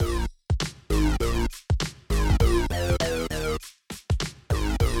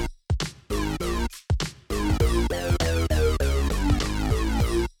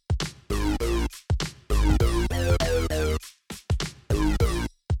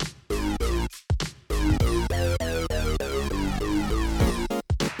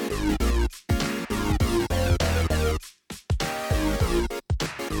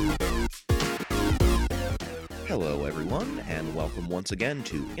welcome once again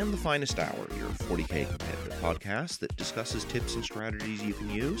to In the Finest Hour, your 40k competitive podcast that discusses tips and strategies you can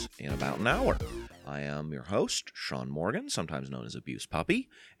use in about an hour. I am your host, Sean Morgan, sometimes known as Abuse Puppy,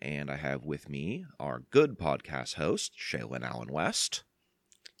 and I have with me our good podcast host, Shaylin Allen West.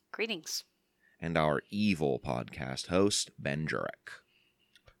 Greetings. And our evil podcast host, Ben Jurek.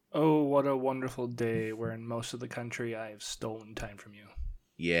 Oh, what a wonderful day where in most of the country I have stolen time from you.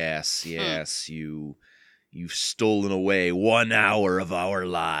 Yes, you've stolen away 1 hour of our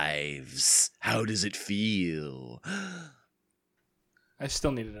lives. How does it feel? I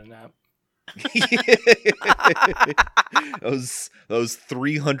still needed a nap. those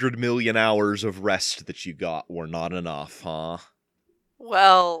 300 million hours of rest that you got were not enough, huh?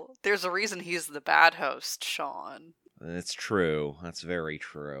 Well, there's a reason he's the bad host, Sean. That's true. That's very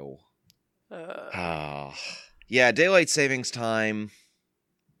true. Yeah, daylight savings time.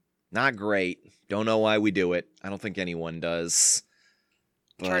 Not great. Don't know why we do it. I don't think anyone does.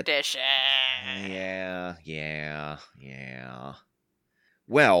 But Tradition. Yeah.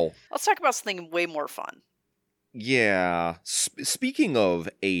 Well, Let's talk about something way more fun. yeah. Speaking of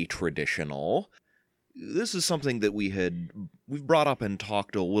a-traditional, this is something that we've brought up and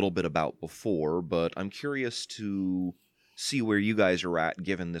talked a little bit about before, but I'm curious to see where you guys are at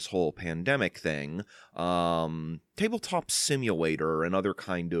given this whole pandemic thing. Tabletop Simulator and other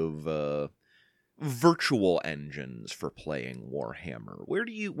kind of virtual engines for playing Warhammer. Where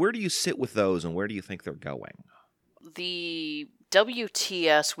do you sit with those, and where do you think they're going? The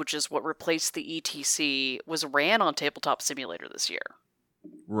WTS, which is what replaced the ETC, was ran on Tabletop Simulator this year.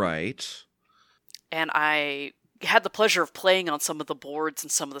 Right. And I had the pleasure of playing on some of the boards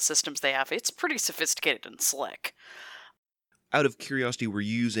and some of the systems they have. It's pretty sophisticated and slick. Out of curiosity, were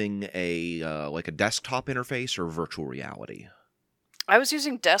you using a desktop interface or virtual reality? I was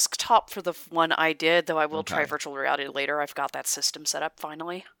using desktop for the one I did, though I will try Okay. virtual reality later. I've got that system set up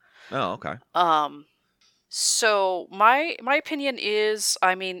finally. Oh, okay. So my opinion is,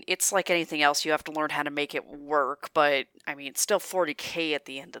 I mean, it's like anything else. You have to learn how to make it work, but I mean, it's still 40K at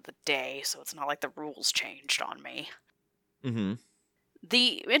the end of the day, so it's not like the rules changed on me. Mm-hmm.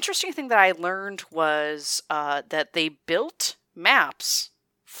 The interesting thing that I learned was that they built maps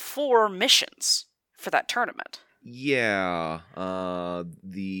for missions for that tournament. Yeah,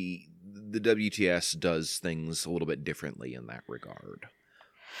 the WTS does things a little bit differently in that regard.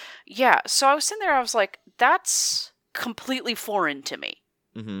 Yeah, so I was sitting there, I was like, that's completely foreign to me.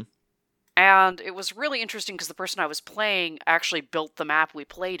 Mm-hmm. And it was really interesting because the person I was playing actually built the map we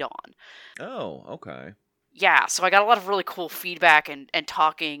played on. Oh, okay. Yeah, so I got a lot of really cool feedback and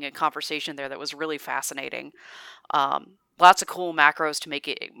talking and conversation there that was really fascinating. Lots of cool macros to make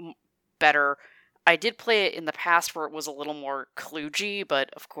it better. I did play it in the past where it was a little more kludgy, but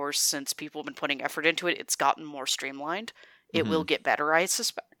of course, since people have been putting effort into it, it's gotten more streamlined. It will get better, I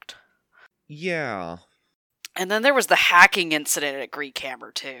suspect. Yeah. And then there was the hacking incident at Greek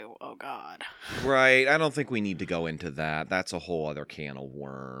Hammer, too. Oh, God. Right, I don't think we need to go into that. That's a whole other can of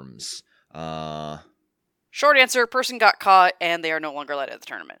worms. Short answer, person got caught, and they are no longer let at the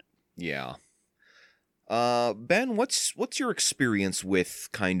tournament. Yeah. Ben, what's your experience with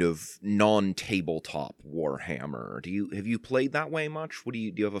kind of non-tabletop Warhammer? Have you played that way much? Do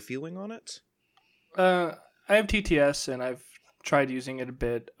you have a feeling on it? I have TTS, and I've tried using it a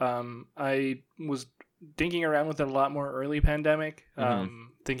bit. I was dinking around with it a lot more early pandemic,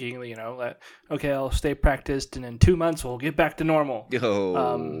 thinking, that, okay, I'll stay practiced, and in 2 months we'll get back to normal.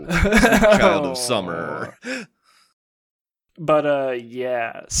 Oh, sweet child of summer. But,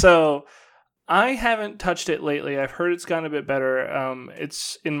 yeah. So I haven't touched it lately. I've heard it's gotten a bit better.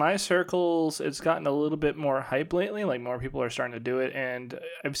 It's in my circles, it's gotten a little bit more hype lately. Like, more people are starting to do it, and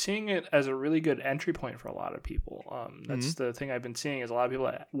I'm seeing it as a really good entry point for a lot of people. That's the thing I've been seeing is a lot of people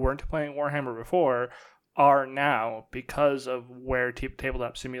that weren't playing Warhammer before are now because of where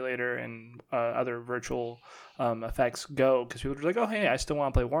Tabletop Simulator and other virtual effects go. Because people are like, oh, hey, I still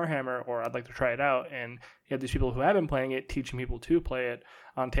want to play Warhammer, or I'd like to try it out. And you have these people who have been playing it, teaching people to play it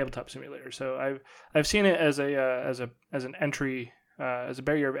on Tabletop Simulator. So I've seen it as an entry, as a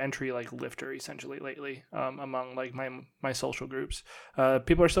barrier of entry, like lifter essentially lately among like my social groups.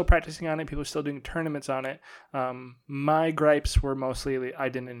 People are still practicing on it. People are still doing tournaments on it. My gripes were mostly I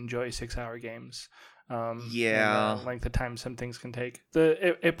didn't enjoy 6-hour games. Yeah. And, length of time some things can take.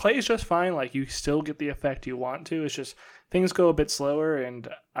 It plays just fine. Like, you still get the effect you want to. It's just things go a bit slower, and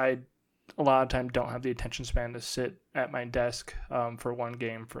I a lot of time don't have the attention span to sit at my desk for one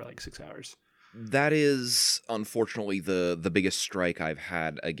game for like 6 hours. That is, unfortunately, the biggest strike I've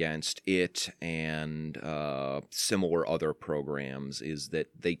had against it and similar other programs is that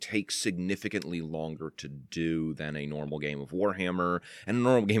they take significantly longer to do than a normal game of Warhammer, and a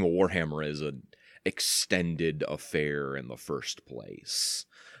normal game of Warhammer is an extended affair in the first place.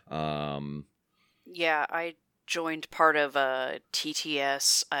 Yeah, I joined part of a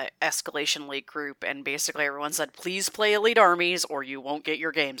TTS Escalation League group, and basically everyone said, please play Elite Armies or you won't get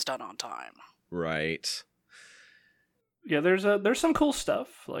your games done on time. Right. Yeah, there's some cool stuff.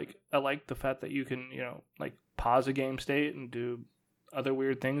 Like, I like the fact that you can, like, pause a game state and do other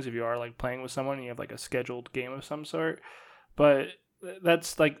weird things if you are, like, playing with someone and you have, like, a scheduled game of some sort. But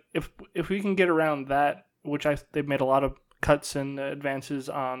that's, like, if we can get around that, which they've made a lot of cuts and advances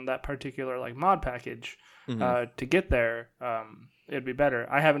on that particular, like, mod package to get there, it'd be better.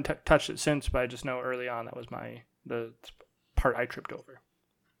 I haven't touched it since, but I just know early on that was the part I tripped over.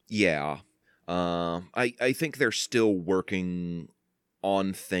 Yeah. I think they're still working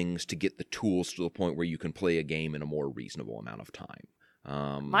on things to get the tools to the point where you can play a game in a more reasonable amount of time.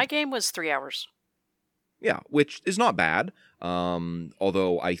 My game was 3 hours. Yeah, which is not bad.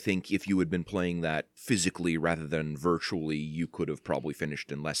 Although I think if you had been playing that physically rather than virtually, you could have probably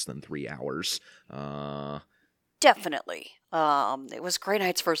finished in less than 3 hours. Definitely. It was Grey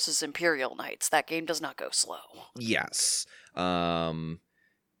Knights versus Imperial Knights. That game does not go slow. Yes.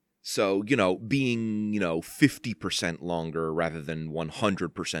 So, being, 50% longer rather than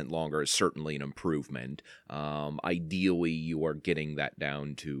 100% longer is certainly an improvement. Ideally, you are getting that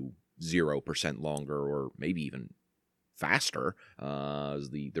down to 0% longer or maybe even faster is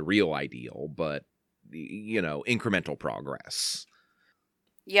the real ideal, but, incremental progress.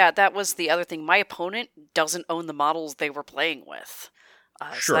 Yeah, that was the other thing. My opponent doesn't own the models they were playing with.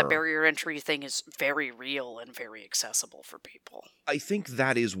 Sure. So that barrier entry thing is very real and very accessible for people. I think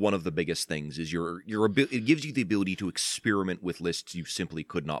that is one of the biggest things, is it gives you the ability to experiment with lists you simply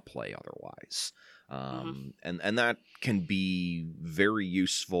could not play otherwise. And that can be very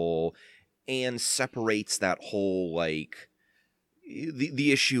useful and separates that whole, like,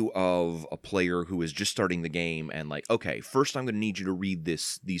 the issue of a player who is just starting the game and like, okay, first I'm going to need you to read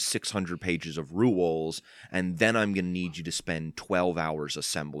these 600 pages of rules, and then I'm going to need you to spend 12 hours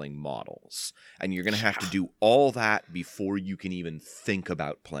assembling models. And you're going to have to do all that before you can even think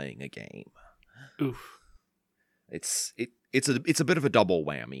about playing a game. Oof. It's a bit of a double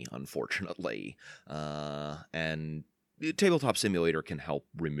whammy, unfortunately. And Tabletop Simulator can help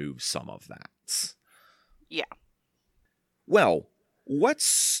remove some of that. Yeah. Well,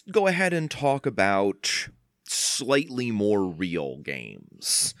 let's go ahead and talk about slightly more real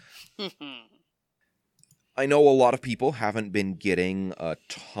games. I know a lot of people haven't been getting a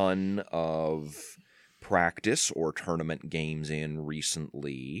ton of practice or tournament games in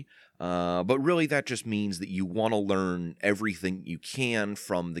recently, but really that just means that you want to learn everything you can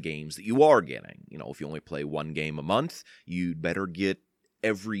from the games that you are getting. If you only play one game a month, you'd better get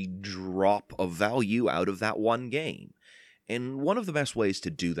every drop of value out of that one game. And one of the best ways to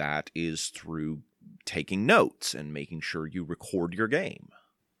do that is through taking notes and making sure you record your game.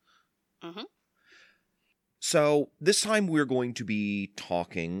 Mm-hmm. So this time we're going to be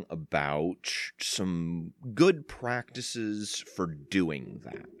talking about some good practices for doing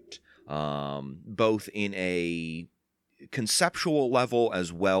that, both in a conceptual level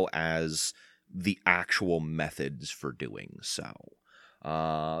as well as the actual methods for doing so.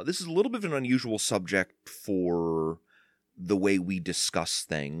 This is a little bit of an unusual subject for the way we discuss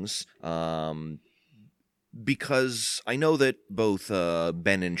things, because I know that both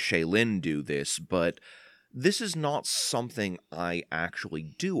Ben and Shaylin do this, but this is not something I actually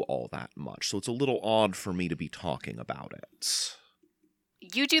do all that much, so it's a little odd for me to be talking about it.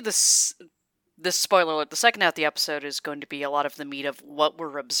 You do this spoiler alert. The second half of the episode is going to be a lot of the meat of what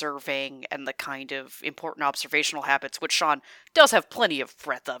we're observing and the kind of important observational habits, which Sean does have plenty of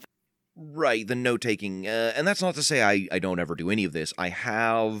breadth of. Right, the note-taking, and that's not to say I don't ever do any of this. I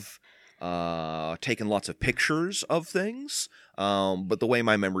have taken lots of pictures of things, but the way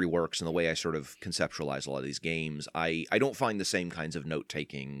my memory works and the way I sort of conceptualize a lot of these games, I don't find the same kinds of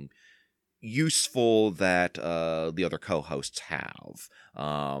note-taking useful that the other co-hosts have.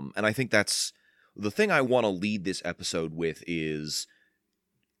 And I think that's the thing I want to lead this episode with is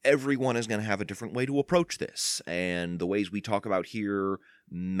everyone is going to have a different way to approach this, and the ways we talk about here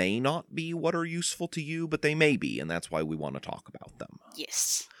may not be what are useful to you, but they may be, and that's why we want to talk about them.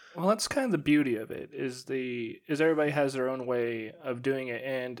 Yes. Well, that's kind of the beauty of it, is everybody has their own way of doing it,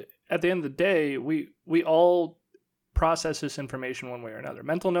 and at the end of the day, we all process this information one way or another.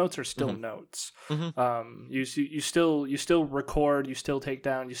 Mental notes are still notes. You still record, you still take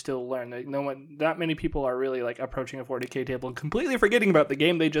down, you still learn. Not many people are really like approaching a 40K table and completely forgetting about the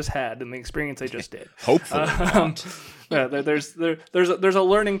game they just had and the experience they just did. Hopefully not. Yeah, there's a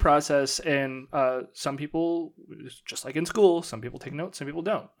learning process, and some people, just like in school, some people take notes, some people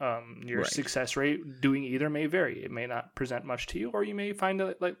don't. Your success rate doing either may vary. It may not present much to you, or you may find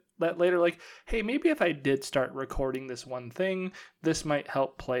that later, like, hey, maybe if I did start recording this one thing, this might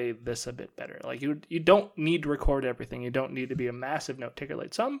help play this a bit better. Like you don't need to record everything. You don't need to be a massive note taker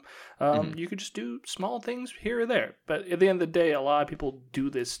like some. You could just do small things here or there. But at the end of the day, a lot of people do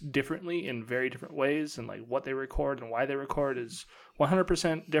this differently in very different ways, and like what they record and why they record is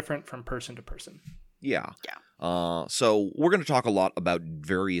 100% different from person to person. Yeah. So we're going to talk a lot about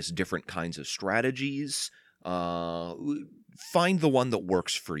various different kinds of strategies. Find the one that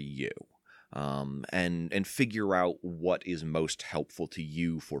works for you, and figure out what is most helpful to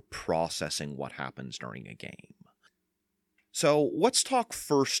you for processing what happens during a game. So let's talk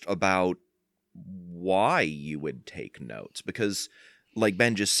first about why you would take notes, because like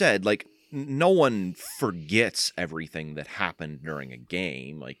Ben just said, like, no one forgets everything that happened during a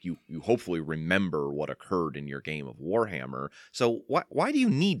game. Like, you hopefully remember what occurred in your game of Warhammer. So why do you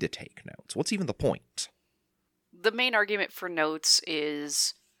need to take notes? What's even the point? The main argument for notes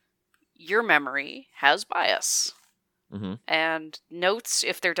is your memory has bias. And notes,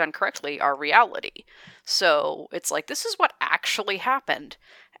 if they're done correctly, are reality. So it's like, this is what actually happened.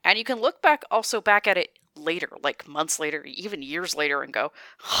 And you can look back at it later, like months later, even years later, and go,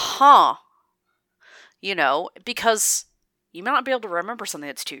 because you may not be able to remember something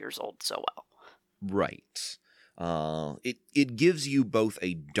that's 2 years old so well. Right. It gives you both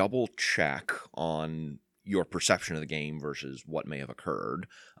a double check on your perception of the game versus what may have occurred,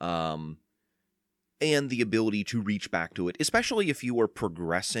 and the ability to reach back to it, especially if you are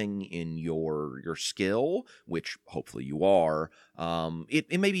progressing in your skill, which hopefully you are.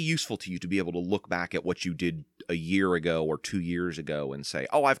 It may be useful to you to be able to look back at what you did a year ago or 2 years ago and say,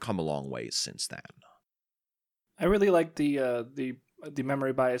 oh, I've come a long ways since then. I really like the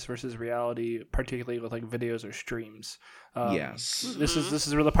memory bias versus reality, particularly with like videos or streams. Yes. This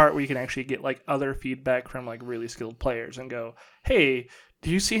is really the part where you can actually get like other feedback from like really skilled players and go, hey, do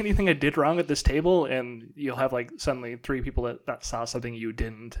you see anything I did wrong at this table? And you'll have like suddenly 3 people that saw something you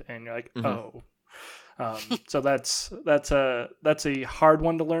didn't, and you're like, oh. So that's a hard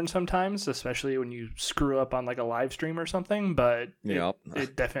one to learn sometimes, especially when you screw up on like a live stream or something. But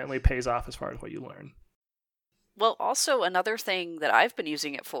it definitely pays off as far as what you learn. Well, also another thing that I've been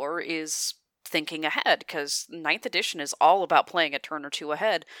using it for is thinking ahead, because 9th edition is all about playing a turn or two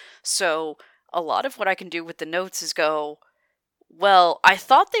ahead. So a lot of what I can do with the notes is go, well, I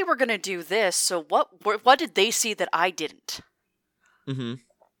thought they were going to do this, so what did they see that I didn't?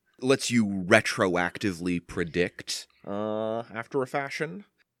 Lets you retroactively predict after a fashion.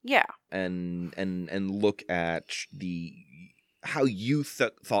 Yeah. And look at how you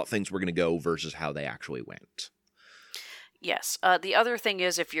thought things were going to go versus how they actually went. Yes. The other thing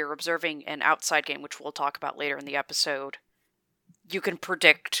is, if you're observing an outside game, which we'll talk about later in the episode, you can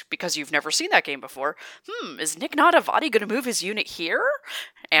predict, because you've never seen that game before, is Nick Nadavati going to move his unit here?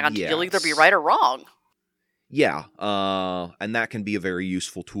 And you'll either be right or wrong. Yeah, and that can be a very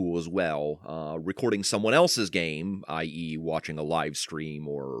useful tool as well. Recording someone else's game, i.e. watching a live stream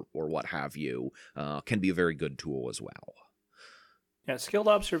or what have you, can be a very good tool as well. Yeah, skilled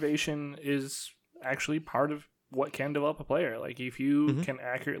observation is actually part of what can develop a player. Like, if you can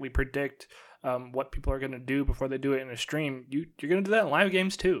accurately predict what people are going to do before they do it in a stream, you're going to do that in live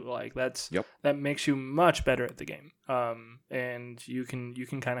games too. Like, that makes you much better at the game. And you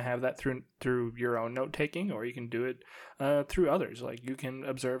can kind of have that through your own note taking, or you can do it through others. Like, you can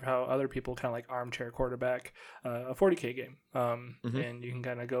observe how other people kind of like armchair quarterback a 40K game, and you can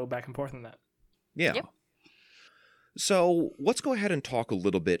kind of go back and forth on that. Yeah. Yep. So let's go ahead and talk a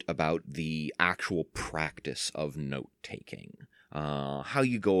little bit about the actual practice of note-taking. How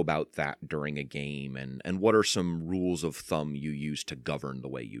you go about that during a game, and what are some rules of thumb you use to govern the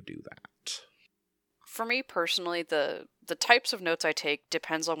way you do that? For me personally, the types of notes I take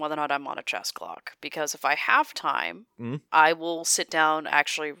depends on whether or not I'm on a chess clock. Because if I have time, I will sit down,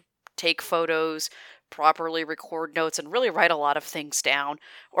 actually take photos, properly record notes, and really write a lot of things down,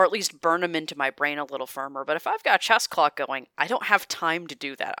 or at least burn them into my brain a little firmer. But if I've got a chess clock going, I don't have time to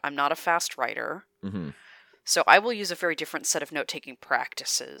do that. I'm not a fast writer. So I will use a very different set of note-taking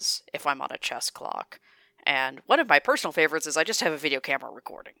practices if I'm on a chess clock. And one of my personal favorites is I just have a video camera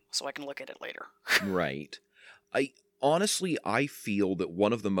recording, so I can look at it later. Right. honestly, I feel that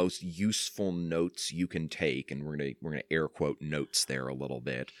one of the most useful notes you can take, and we're gonna air quote notes there a little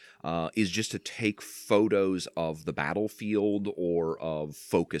bit, is just to take photos of the battlefield or of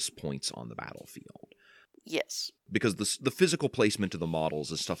focus points on the battlefield. Yes. Because the physical placement of the models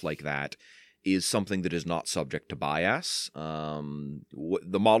and stuff like that is something that is not subject to bias.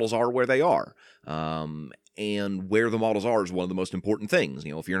 The models are where they are. And where the models are is one of the most important things.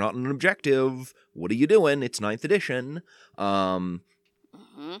 If you're not in an objective, what are you doing? It's 9th edition.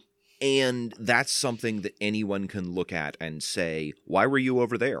 Mm-hmm. And that's something that anyone can look at and say, why were you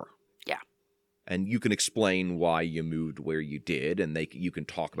over there? Yeah. And you can explain why you moved where you did, and you can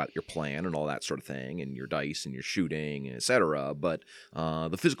talk about your plan and all that sort of thing, and your dice and your shooting, etc. But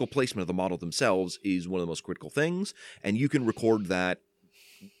the physical placement of the model themselves is one of the most critical things, and you can record that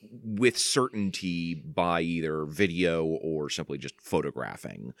with certainty by either video or simply just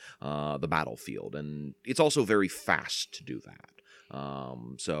photographing the battlefield. And it's also very fast to do that.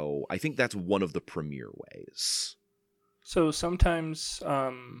 So I think that's one of the premier ways. So sometimes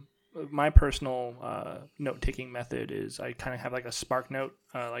my personal note-taking method is I kind of have like a spark note,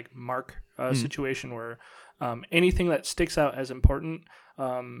 like mark situation where anything that sticks out as important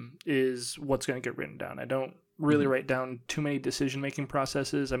is what's going to get written down. I don't really write down too many decision-making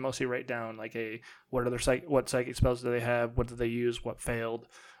processes. I mostly write down like what psychic spells do they have, what did they use, what failed.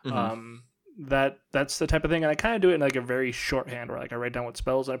 That's the type of thing, and I kind of do it in like a very shorthand, where like I write down what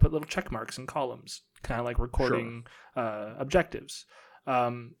spells and I put little check marks in columns, kind of like recording objectives.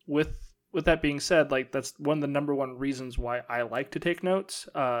 With that being said, like that's one of the number one reasons why I like to take notes,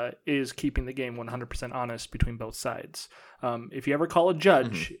 is keeping the game 100% honest between both sides. If you ever call a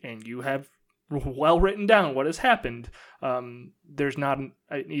judge and you have well written down what has happened, there's not an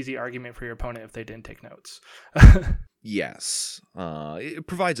easy argument for your opponent if they didn't take notes. Yes. It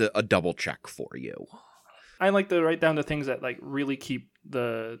provides a double check for you. I like to write down the things that like really keep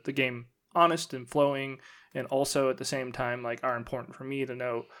the game honest and flowing, and also at the same time like are important for me to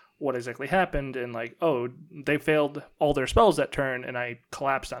know what exactly happened, and like, oh, they failed all their spells that turn and I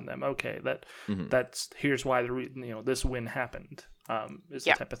collapsed on them. Okay, that's here's why this win happened. Is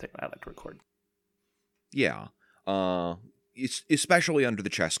the type of thing I like to record. Yeah. Especially under the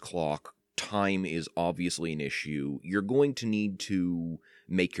chess clock, time is obviously an issue. You're going to need to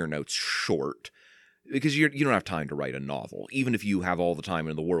make your notes short, because you don't have time to write a novel. Even if you have all the time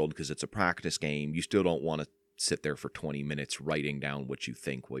in the world, because it's a practice game, you still don't want to sit there for 20 minutes writing down what you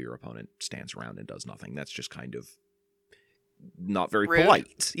think while your opponent stands around and does nothing. That's just kind of not very rude.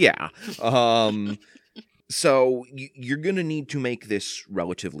 Polite. Yeah. So you're going to need to make this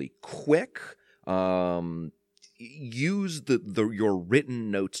relatively quick. Use your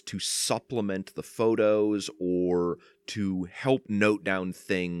written notes to supplement the photos or to help note down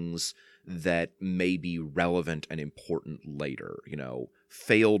things that may be relevant and important later.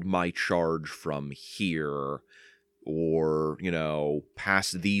 Failed my charge from here, or,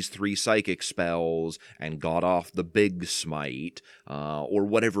 passed these 3 psychic spells and got off the big smite, or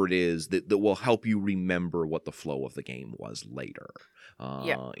whatever it is that will help you remember what the flow of the game was later,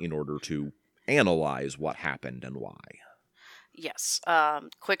 in order to analyze what happened and why. Yes.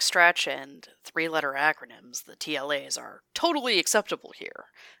 Quick stretch and 3-letter acronyms, the TLAs, are totally acceptable here,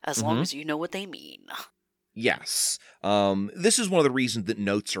 as long as you know what they mean. Yes. This is one of the reasons that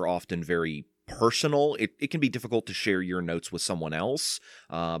notes are often very personal. It can be difficult to share your notes with someone else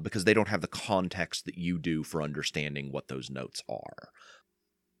because they don't have the context that you do for understanding what those notes are.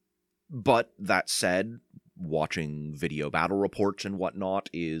 But that said, watching video battle reports and whatnot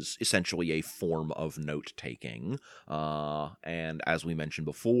is essentially a form of note-taking, and as we mentioned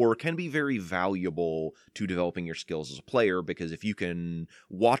before, can be very valuable to developing your skills as a player, because if you can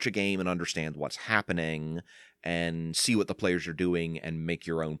watch a game and understand what's happening and see what the players are doing and make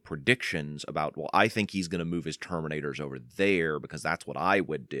your own predictions about, well, I think he's going to move his Terminators over there because that's what I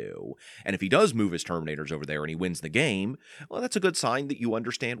would do. And if he does move his Terminators over there and he wins the game, well, that's a good sign that you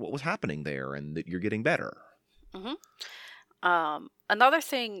understand what was happening there and that you're getting better. Another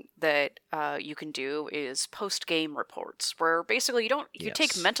thing that you can do is post-game reports, where basically you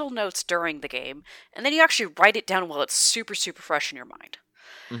take mental notes during the game, and then you actually write it down while it's super, super fresh in your mind.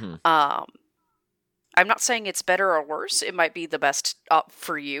 I'm not saying it's better or worse. It might be the best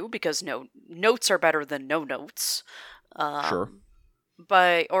for you, because notes are better than no notes. Sure.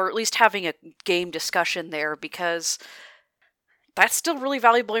 Or at least having a game discussion there, because that's still really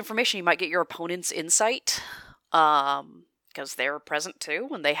valuable information. You might get your opponent's insight, because they're present too,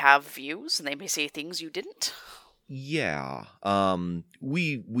 and they have views, and they may say things you didn't. Yeah.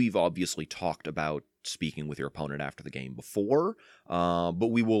 We've obviously talked about speaking with your opponent after the game before,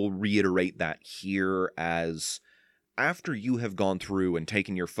 but we will reiterate that here, as after you have gone through and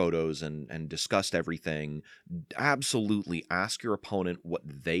taken your photos and discussed everything, absolutely ask your opponent what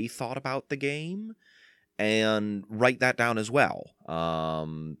they thought about the game and write that down as well.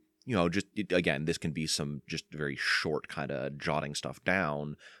 Just again, this can be some just very short kind of jotting stuff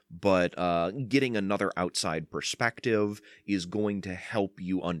down, but getting another outside perspective is going to help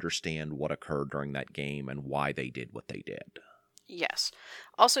you understand what occurred during that game and why they did what they did. Yes.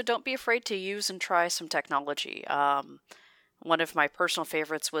 Also, don't be afraid to use and try some technology. One of my personal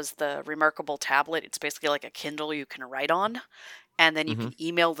favorites was the Remarkable tablet. It's basically like a Kindle you can write on, and then you can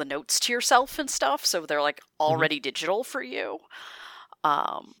email the notes to yourself and stuff, so they're like already digital for you.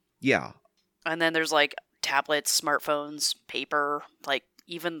 Yeah. And then there's like tablets, smartphones, paper, like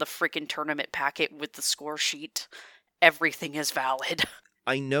even the freaking tournament packet with the score sheet. Everything is valid.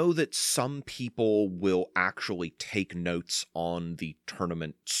 I know that some people will actually take notes on the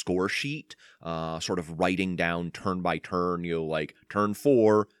tournament score sheet, sort of writing down turn by turn, like turn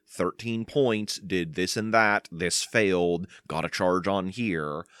 4, 13 points, did this and that, this failed, got a charge on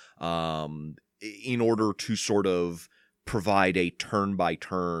here, in order to sort of provide a turn by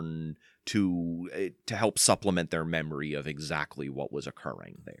turn to help supplement their memory of exactly what was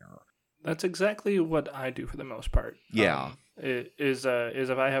occurring there. That's exactly what I do for the most part. Yeah. Is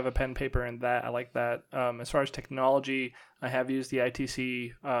if I have a pen, paper, and that, I like that. As far as technology, I have used the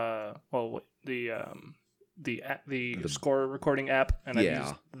ITC, the score recording app, and I've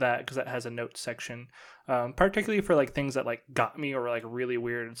used that because that has a notes section, particularly for like things that like got me or like really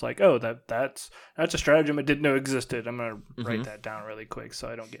weird. It's like, oh, that's a stratagem I didn't know existed. I'm gonna write that down really quick so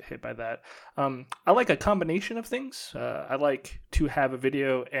I don't get hit by that. I like a combination of things. I like to have a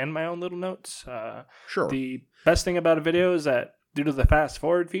video and my own little notes. Sure. The best thing about a video is that due to the fast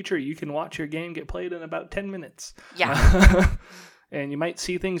forward feature, you can watch your game get played in about 10 minutes. Yeah. And you might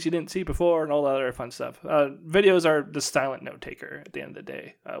see things you didn't see before and all that other fun stuff. Videos are the silent note taker at the end of the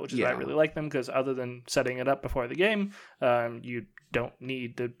day, which is why I really like them, because other than setting it up before the game, you don't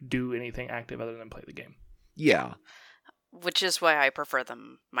need to do anything active other than play the game. Yeah. Which is why I prefer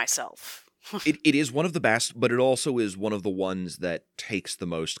them myself. It is one of the best, but it also is one of the ones that takes the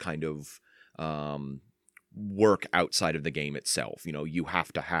most kind of work outside of the game itself. You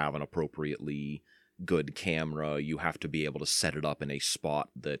have to have an appropriately good camera. You have to be able to set it up in a spot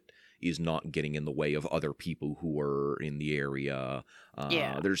that is not getting in the way of other people who are in the area.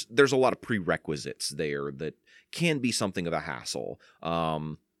 There's a lot of prerequisites there that can be something of a hassle.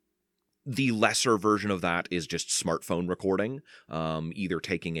 The lesser version of that is just smartphone recording, either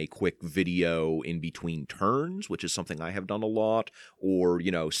taking a quick video in between turns, which is something I have done a lot, or,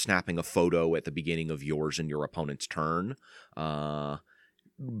 snapping a photo at the beginning of yours and your opponent's turn.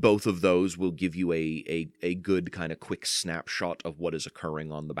 Both of those will give you a good kind of quick snapshot of what is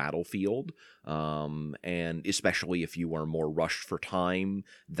occurring on the battlefield. And especially if you are more rushed for time,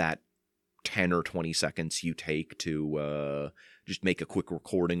 that 10 or 20 seconds you take to just make a quick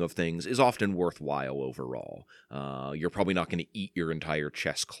recording of things is often worthwhile overall. You're probably not going to eat your entire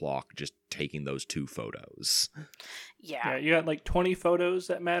chess clock just taking those 2 photos. Yeah, you got like 20 photos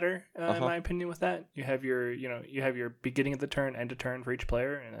that matter, in my opinion, with that. You have your beginning of the turn, end of turn for each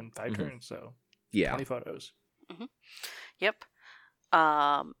player, and then 5 turns, so 20 photos. Yep.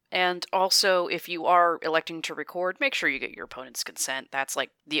 And also, if you are electing to record, make sure you get your opponent's consent. That's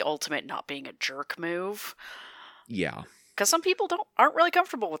like the ultimate not being a jerk move. Yeah. Because some people aren't really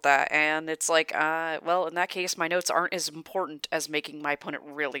comfortable with that, and it's like, well, in that case, my notes aren't as important as making my opponent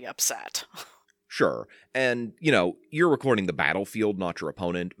really upset. Sure. And, you're recording the battlefield, not your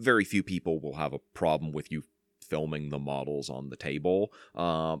opponent. Very few people will have a problem with you filming the models on the table.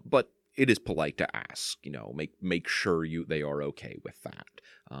 But it is polite to ask, make sure they are okay with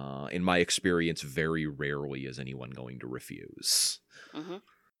that. In my experience, very rarely is anyone going to refuse. Mm-hmm.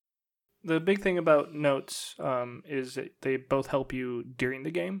 The big thing about notes is that they both help you during the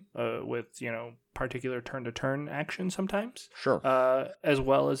game with, particular turn-to-turn action sometimes. Sure. As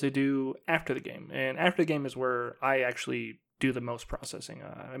well as they do after the game. And after the game is where I actually do the most processing.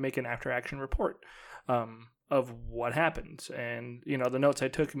 I make an after-action report of what happened. And, the notes I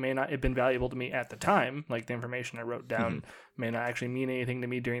took may not have been valuable to me at the time. Like, the information I wrote down may not actually mean anything to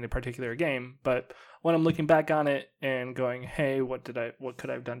me during the particular game. But when I'm looking back on it and going, hey, what could I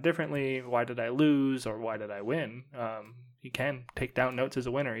have done differently? Why did I lose? Or why did I win? You can take down notes as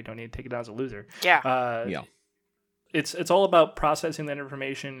a winner. You don't need to take it down as a loser. Yeah. Yeah. It's all about processing that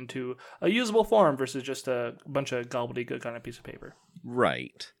information into a usable form versus just a bunch of gobbledygook on a piece of paper.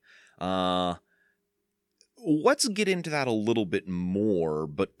 Right. Let's get into that a little bit more,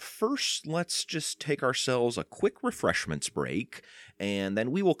 but first let's just take ourselves a quick refreshments break and then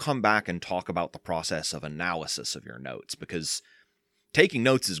we will come back and talk about the process of analysis of your notes, because taking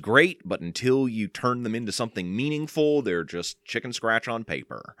notes is great, but until you turn them into something meaningful, they're just chicken scratch on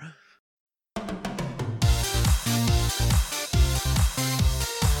paper.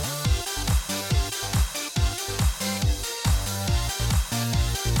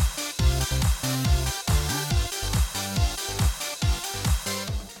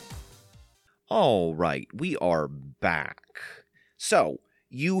 All right, we are back. So,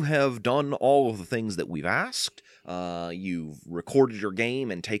 you have done all of the things that we've asked. You've recorded your game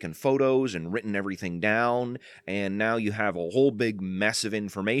and taken photos and written everything down, and now you have a whole big mess of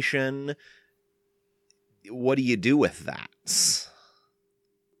information. What do you do with that?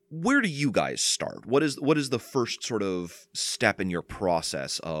 Where do you guys start? What is the first sort of step in your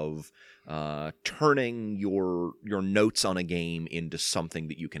process of turning your notes on a game into something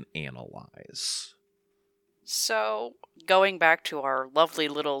that you can analyze? So, going back to our lovely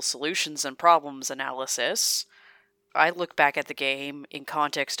little solutions and problems analysis, I look back at the game in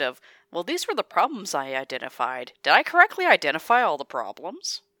context of, well, these were the problems I identified. Did I correctly identify all the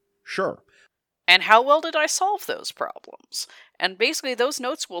problems? Sure. And how well did I solve those problems? And basically, those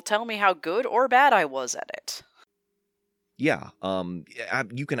notes will tell me how good or bad I was at it. Yeah,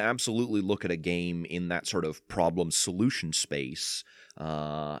 you can absolutely look at a game in that sort of problem-solution space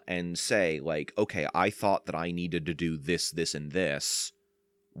and say, like, okay, I thought that I needed to do this, this, and this.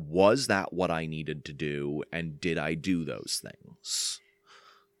 Was that what I needed to do, and did I do those things?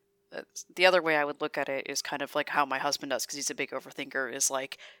 The other way I would look at it is kind of like how my husband does, because he's a big overthinker, is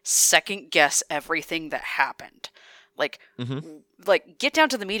like second-guess everything that happened. Like, get down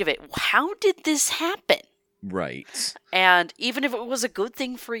to the meat of it. How did this happen? Right. And even if it was a good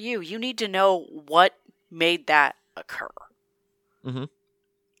thing for you, you need to know what made that occur. Mm-hmm.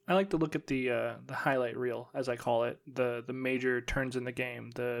 I like to look at the highlight reel, as I call it, the major turns in the game,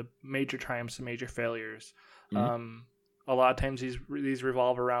 the major triumphs and major failures. Mm-hmm. A lot of times these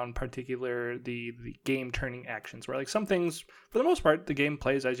revolve around particular the game turning actions, where like some things, for the most part, the game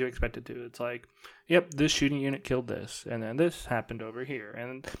plays as you expect it to. It's like, yep, this shooting unit killed this, and then this happened over here,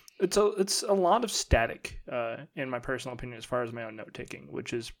 and it's a lot of static, in my personal opinion, as far as my own note taking,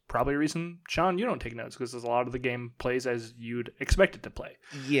 which is probably a reason, Sean, you don't take notes, because a lot of the game plays as you'd expect it to play.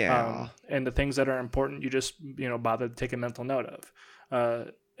 Yeah. And the things that are important, you just bother to take a mental note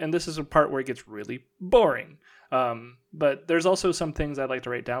of. And this is a part where it gets really boring. But there's also some things I'd like to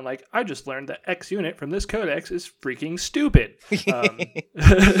write down, like, I just learned that X unit from this codex is freaking stupid.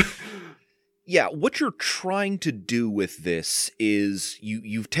 Yeah, what you're trying to do with this is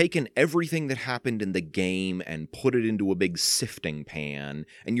you've taken everything that happened in the game and put it into a big sifting pan,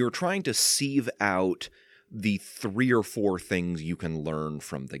 and you're trying to sieve out the 3 or 4 things you can learn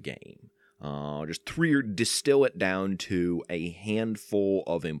from the game. Distill it down to a handful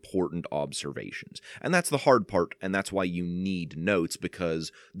of important observations. And that's the hard part, and that's why you need notes,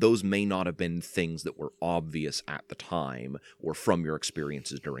 because those may not have been things that were obvious at the time or from your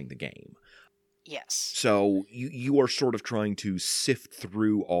experiences during the game. Yes. So you are sort of trying to sift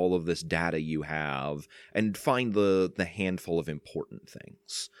through all of this data you have and find the handful of important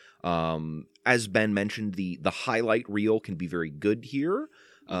things. As Ben mentioned, the highlight reel can be very good here.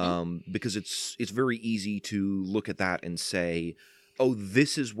 Because it's very easy to look at that and say, oh,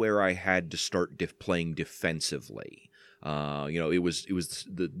 this is where I had to start playing defensively. It was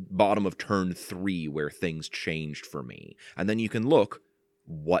the bottom of turn 3 where things changed for me. And then you can look,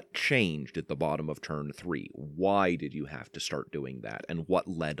 what changed at the bottom of turn 3? Why did you have to start doing that? And what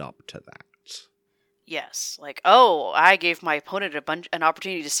led up to that? Yes. Like, oh, I gave my opponent an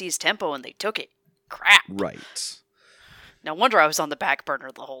opportunity to seize tempo and they took it. Crap. Right. No wonder I was on the back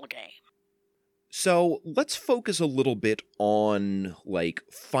burner the whole game. So let's focus a little bit on, like,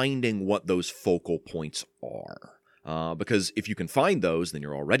 finding what those focal points are. Because if you can find those, then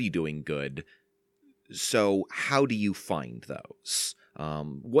you're already doing good. So how do you find those?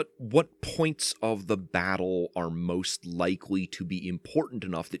 What points of the battle are most likely to be important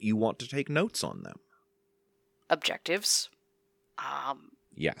enough that you want to take notes on them? Objectives.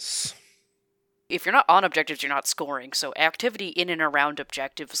 Yes. If you're not on objectives, you're not scoring. So activity in and around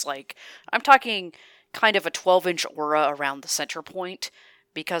objectives, like, I'm talking kind of a 12-inch aura around the center point,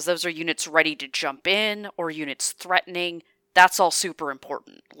 because those are units ready to jump in or units threatening. That's all super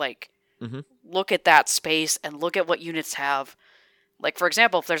important. Like, look at that space and look at what units have. Like, for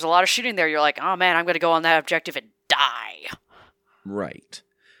example, if there's a lot of shooting there, you're like, oh man, I'm going to go on that objective and die. Right.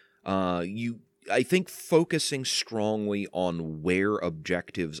 I think focusing strongly on where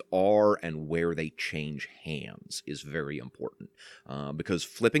objectives are and where they change hands is very important. Because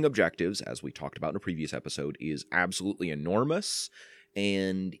flipping objectives, as we talked about in a previous episode, is absolutely enormous.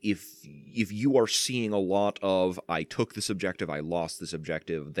 And if you are seeing a lot of, I took this objective, I lost this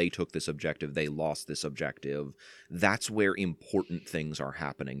objective, they took this objective, they lost this objective, that's where important things are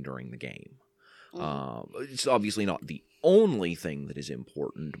happening during the game. It's obviously not the only thing that is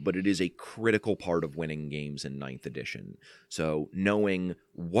important, but it is a critical part of winning games in 9th edition. So knowing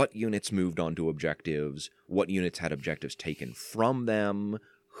what units moved onto objectives, what units had objectives taken from them,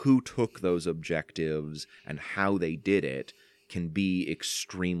 who took those objectives, and how they did it can be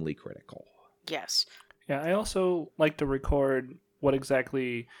extremely critical. Yes. Yeah, I also like to record what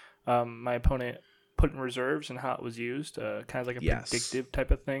exactly my opponent put in reserves and how it was used, kind of like a predictive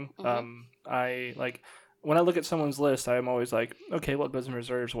type of thing. I like when I look at someone's list, I'm always like, okay, what goes in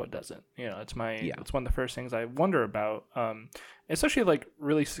reserves, what doesn't? It's it's one of the first things I wonder about. Especially like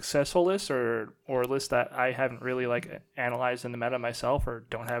really successful lists or lists that I haven't really like analyzed in the meta myself or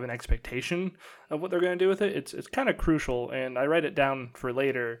don't have an expectation of what they're going to do with it. It's kind of crucial, and I write it down for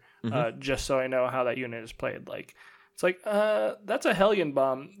later, just so I know how that unit is played. Like it's like, that's a Hellion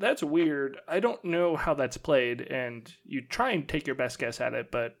Bomb. That's weird. I don't know how that's played, and you try and take your best guess at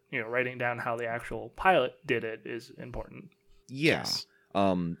it, but writing down how the actual pilot did it is important. Yeah. Yes.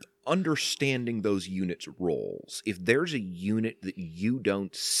 Understanding those units' roles. If there's a unit that you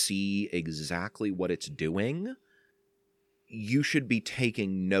don't see exactly what it's doing, you should be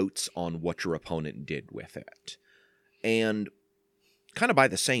taking notes on what your opponent did with it. And kind of by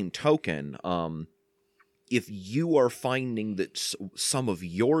the same token, if you are finding that some of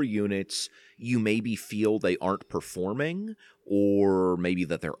your units, you maybe feel they aren't performing, or maybe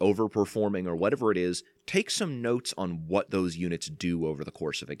that they're overperforming, or whatever it is, take some notes on what those units do over the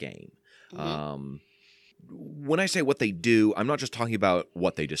course of a game. When I say what they do, I'm not just talking about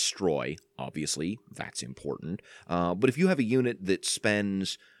what they destroy. Obviously, that's important. But if you have a unit that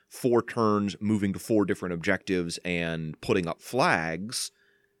spends 4 turns moving to 4 different objectives and putting up flags,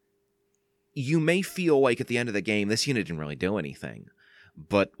 you may feel like at the end of the game, this unit didn't really do anything.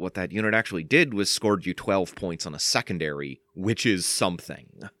 But what that unit actually did was scored you 12 points on a secondary, which is something.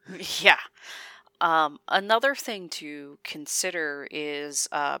 Yeah. Another thing to consider is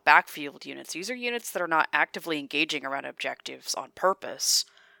backfield units. These are units that are not actively engaging around objectives on purpose.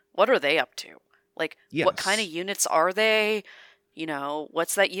 What are they up to? Like, what kind of units are they?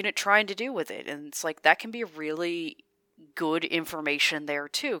 What's that unit trying to do with it? And it's like, that can be really good information there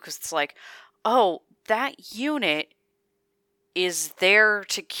too, because it's like, oh, that unit is there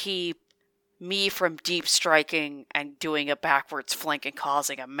to keep me from deep striking and doing a backwards flank and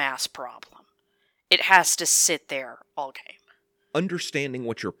causing a mass problem. It has to sit there all game. Understanding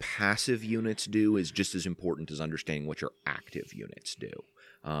what your passive units do is just as important as understanding what your active units do.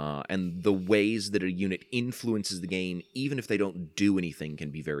 And the ways that a unit influences the game, even if they don't do anything, can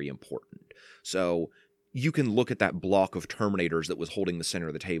be very important. So you can look at that block of Terminators that was holding the center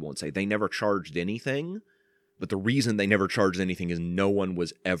of the table and say, they never charged anything, but the reason they never charged anything is no one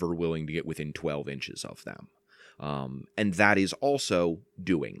was ever willing to get within 12 inches of them. And that is also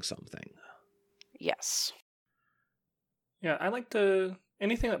doing something. Yes. Yeah, I like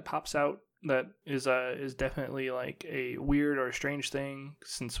anything that pops out that is definitely like a weird or strange thing,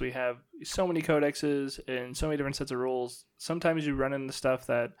 since we have so many codexes and so many different sets of rules. Sometimes you run into stuff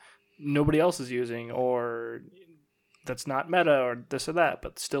that nobody else is using, or that's not meta, or this or that,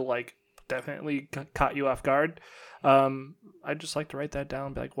 but still like definitely caught you off guard. I just like to write that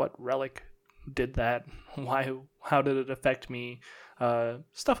down, be like, what relic did that? Why? How did it affect me?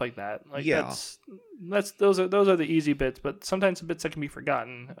 Stuff like that. Like those are the easy bits, but sometimes the bits that can be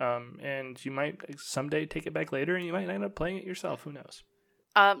forgotten. And you might someday take it back later, and you might end up playing it yourself. Who knows?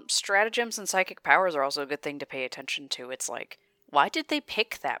 Stratagems and psychic powers are also a good thing to pay attention to. It's like, why did they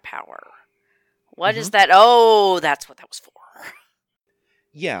pick that power? What is that? Oh, that's what that was for.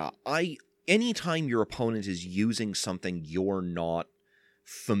 Yeah, anytime your opponent is using something you're not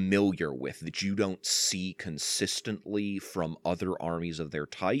familiar with, that you don't see consistently from other armies of their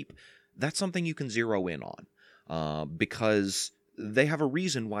type, that's something you can zero in on. Because they have a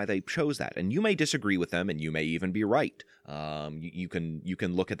reason why they chose that, and you may disagree with them, and you may even be right. You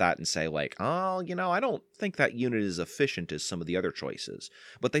can look at that and say, like, I don't think that unit is efficient as some of the other choices,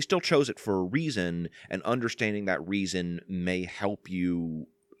 but they still chose it for a reason, and understanding that reason may help you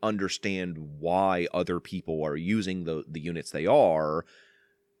understand why other people are using the units they are,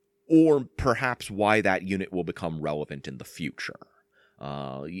 or perhaps why that unit will become relevant in the future.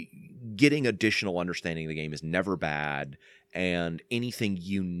 Getting additional understanding of the game is never bad, and anything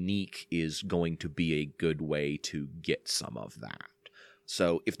unique is going to be a good way to get some of that.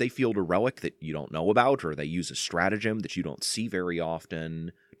 So if they field a relic that you don't know about, or they use a stratagem that you don't see very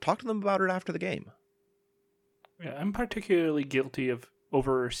often, talk to them about it after the game. Yeah, I'm particularly guilty of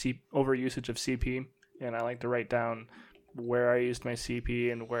overusage of CP, and I like to write down where I used my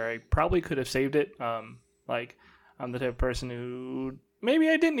CP and where I probably could have saved it. Like, I'm the type of person who maybe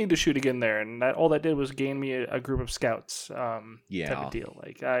I didn't need to shoot again there, and all that did was gain me a group of scouts type of deal.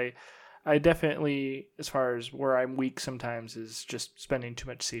 Like, I definitely, as far as where I'm weak sometimes, is just spending too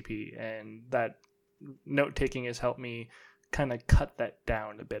much CP, and that note-taking has helped me kind of cut that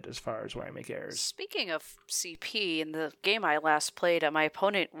down a bit as far as where I make errors. Speaking of CP, in the game I last played, my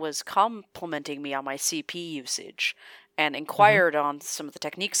opponent was complimenting me on my CP usage and inquired on some of the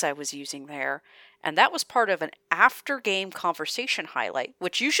techniques I was using there. And that was part of an after-game conversation highlight,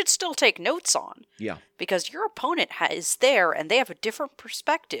 which you should still take notes on. Yeah. Because your opponent is there, and they have a different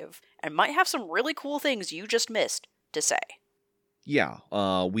perspective, and might have some really cool things you just missed to say. Yeah,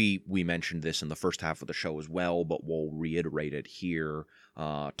 we mentioned this in the first half of the show as well, but we'll reiterate it here.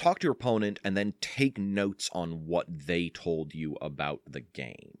 Talk to your opponent, and then take notes on what they told you about the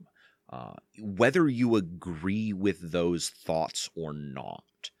game. Whether you agree with those thoughts or not.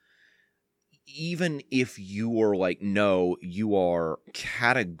 Even if you are like, no, you are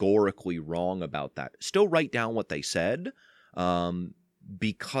categorically wrong about that, still write down what they said,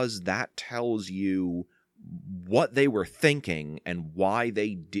 because that tells you what they were thinking and why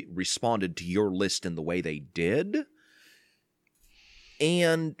they responded to your list in the way they did.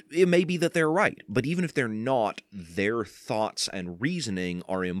 And it may be that they're right, but even if they're not, their thoughts and reasoning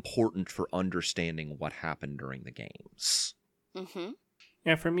are important for understanding what happened during the games. Mm-hmm.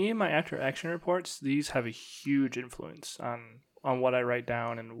 Yeah, for me, in my after-action reports, these have a huge influence on what I write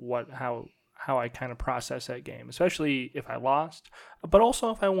down and how I kind of process that game, especially if I lost, but also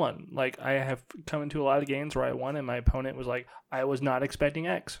if I won. Like, I have come into a lot of games where I won and my opponent was like, I was not expecting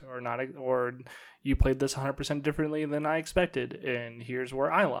X, or you played this 100% differently than I expected, and here's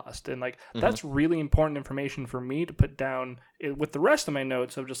where I lost. And like, that's really important information for me to put down with the rest of my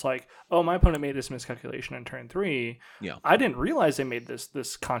notes of just like, oh, my opponent made this miscalculation on turn 3. Yeah. I didn't realize they made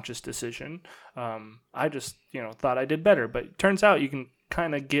this conscious decision. I just, thought I did better, but it turns out you can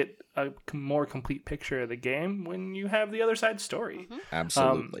kind of get a more complete picture of the game when you have the other side's story. Mm-hmm.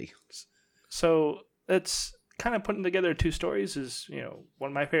 Absolutely. So that's kind of putting together two stories is,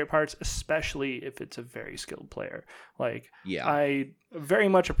 one of my favorite parts, especially if it's a very skilled player. Like, Yeah. I very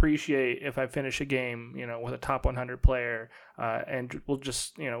much appreciate if I finish a game, with a top 100 player, and we'll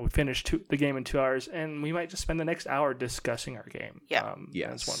just, finish the game in 2 hours, and we might just spend the next hour discussing our game. Yeah.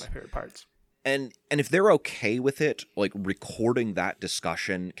 That's one of my favorite parts. And if they're okay with it, like, recording that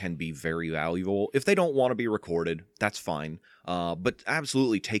discussion can be very valuable. If they don't want to be recorded, that's fine. But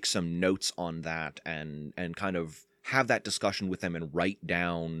absolutely take some notes on that and kind of have that discussion with them and write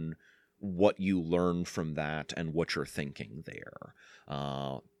down what you learned from that and what you're thinking there.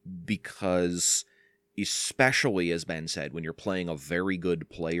 Because especially, as Ben said, when you're playing a very good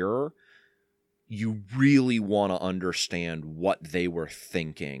player, you really want to understand what they were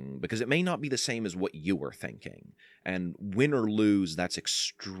thinking, because it may not be the same as what you were thinking. And win or lose, that's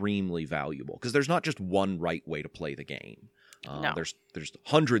extremely valuable, because there's not just one right way to play the game. No. There's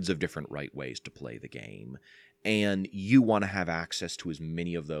hundreds of different right ways to play the game, and you want to have access to as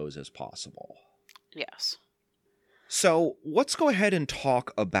many of those as possible. Yes. So let's go ahead and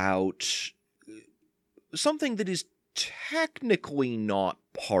talk about something that is technically not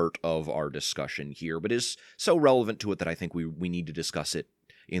part of our discussion here, but is so relevant to it that I think we need to discuss it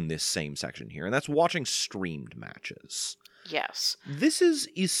in this same section here, and that's watching streamed matches. Yes. This is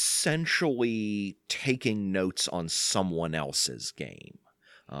essentially taking notes on someone else's game.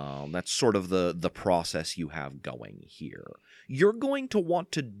 That's sort of the process you have going here. You're going to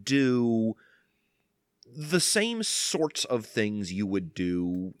want to do the same sorts of things you would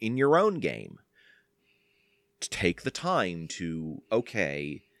do in your own game. Take the time to,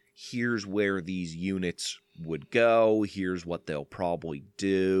 okay, here's where these units would go, here's what they'll probably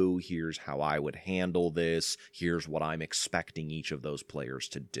do, here's how I would handle this, here's what I'm expecting each of those players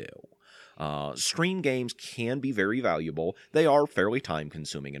to do. Stream games can be very valuable. They are fairly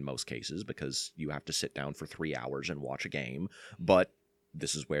time-consuming in most cases, because you have to sit down for 3 hours and watch a game, but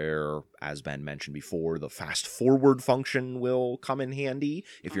this is where, as Ben mentioned before, the fast-forward function will come in handy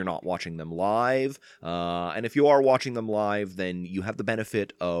if you're not watching them live. And if you are watching them live, then you have the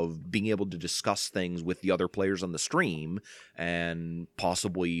benefit of being able to discuss things with the other players on the stream, and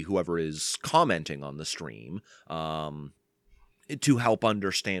possibly whoever is commenting on the stream. to help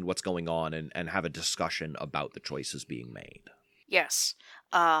understand what's going on and have a discussion about the choices being made. Yes.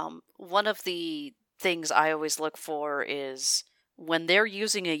 One of the things I always look for is when they're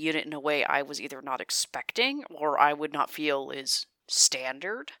using a unit in a way I was either not expecting or I would not feel is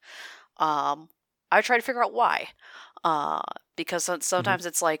standard. I try to figure out why. Because sometimes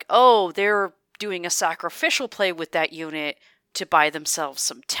it's like, oh, they're doing a sacrificial play with that unit to buy themselves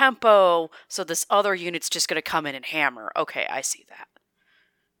some tempo, so this other unit's just going to come in and hammer. Okay, I see that.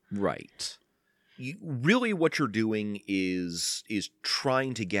 Right. Really what you're doing is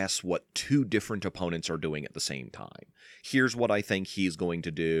trying to guess what two different opponents are doing at the same time. Here's what I think he's going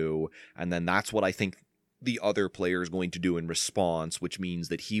to do, and then that's what I think the other player is going to do in response, which means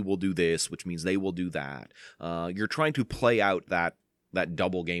that he will do this, which means they will do that. You're trying to play out that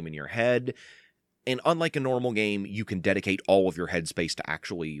double game in your head, and unlike a normal game, you can dedicate all of your headspace to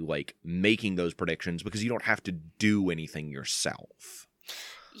actually, like, making those predictions because you don't have to do anything yourself.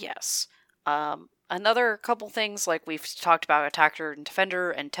 Yes. Another couple things, like we've talked about attacker and defender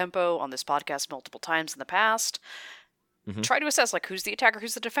and tempo on this podcast multiple times in the past. Try to assess, like, who's the attacker,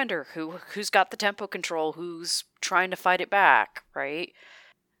 who's the defender, who's got the tempo control, who's trying to fight it back, right?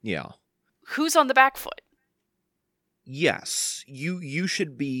 Yeah. Who's on the back foot? Yes. You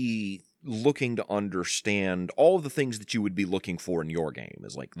should be looking to understand all of the things that you would be looking for in your game,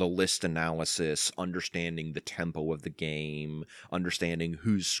 is like the list analysis, understanding the tempo of the game, understanding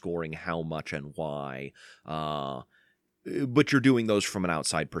who's scoring how much and why. But you're doing those from an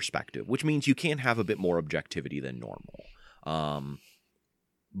outside perspective, which means you can have a bit more objectivity than normal.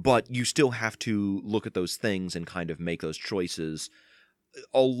 But you still have to look at those things and kind of make those choices.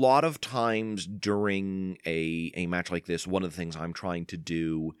 A lot of times during a match like this, one of the things I'm trying to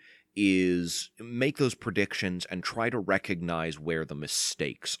do is make those predictions and try to recognize where the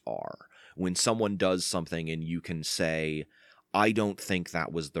mistakes are. When someone does something and you can say, I don't think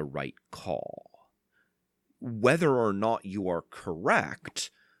that was the right call. Whether or not you are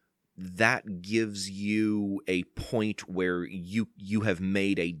correct, that gives you a point where you have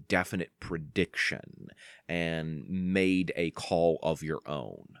made a definite prediction and made a call of your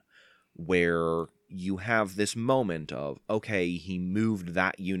own, where you have this moment of, okay, he moved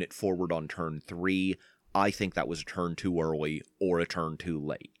that unit forward on turn 3. I think that was a turn too early or a turn too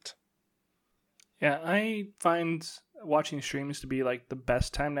late. Yeah, I find watching streams to be like the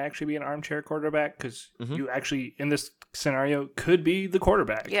best time to actually be an armchair quarterback, because you actually, in this scenario, could be the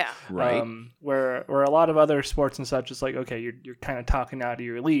quarterback. Yeah. Right. Where a lot of other sports and such, it's like, okay, you're kind of talking out of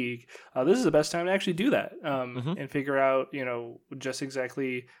your league. This is the best time to actually do that and figure out, just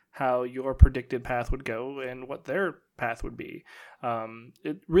exactly how your predicted path would go and what their path would be.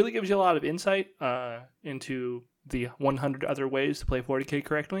 It really gives you a lot of insight into the 100 other ways to play 40K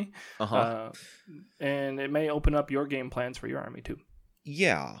correctly. And it may open up your game plans for your army too.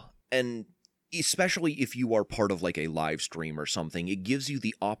 Yeah, and especially if you are part of like a live stream or something, it gives you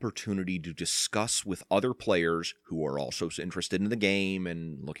the opportunity to discuss with other players who are also interested in the game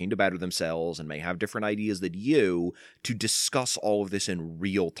and looking to better themselves and may have different ideas than you, to discuss all of this in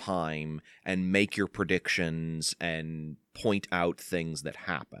real time and make your predictions and point out things that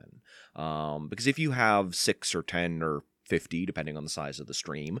happen. Because if you have 6 or 10 or 50, depending on the size of the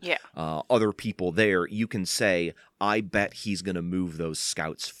stream, other people there, you can say, I bet he's going to move those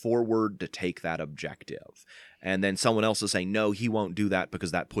scouts forward to take that objective. And then someone else will say, no, he won't do that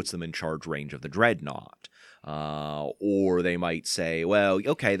because that puts them in charge range of the Dreadnought. Or they might say, well,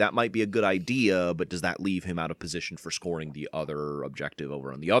 okay, that might be a good idea, but does that leave him out of position for scoring the other objective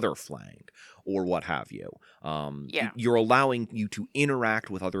over on the other flank? Or what have you. You're allowing you to interact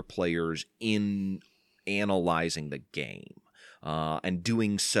with other players in analyzing the game, and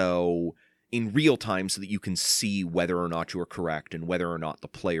doing so in real time so that you can see whether or not you're correct and whether or not the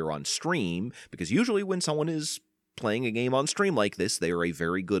player on stream, because usually when someone is playing a game on stream like this, they are a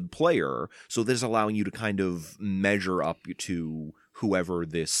very good player, so this is allowing you to kind of measure up to whoever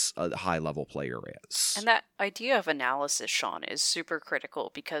this high-level player is. And that idea of analysis, Sean, is super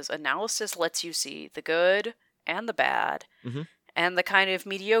critical, because analysis lets you see the good and the bad and the kind of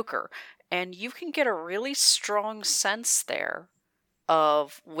mediocre. And you can get a really strong sense there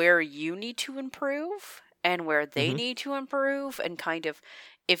of where you need to improve and where they need to improve. And kind of,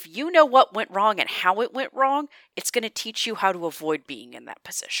 if you know what went wrong and how it went wrong, it's going to teach you how to avoid being in that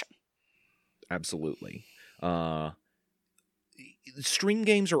position. Absolutely. Stream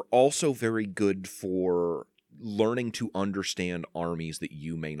games are also very good for learning to understand armies that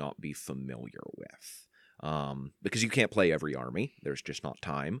you may not be familiar with. Because you can't play every army. There's just not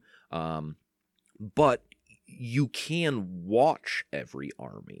time. But you can watch every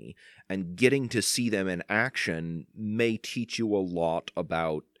army, and getting to see them in action may teach you a lot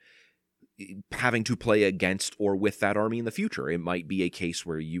about having to play against or with that army in the future. It might be a case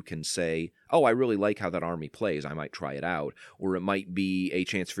where you can say, oh, I really like how that army plays, I might try it out. Or it might be a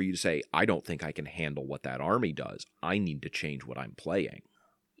chance for you to say, I don't think I can handle what that army does, I need to change what I'm playing.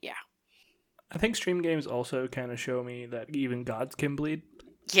 Yeah. I think stream games also kind of show me that even gods can bleed.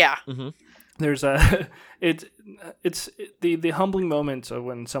 Yeah. Mm-hmm. There's it's the humbling moments of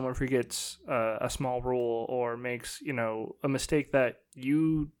when someone forgets a small rule or makes, a mistake that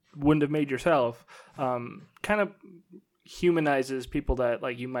you wouldn't have made yourself, kind of humanizes people that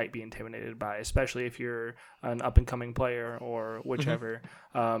like you might be intimidated by, especially if you're an up and coming player or whichever.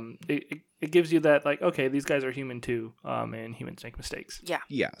 It gives you that like, okay, these guys are human too, and humans make mistakes. Yeah.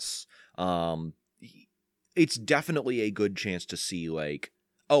 Yes. It's definitely a good chance to see like,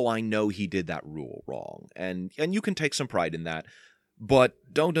 oh, I know he did that rule wrong, and you can take some pride in that, but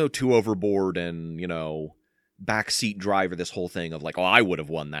don't go too overboard and, backseat driver this whole thing of like, oh, I would have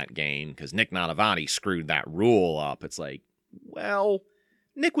won that game because Nick Nanavati screwed that rule up. It's like, well,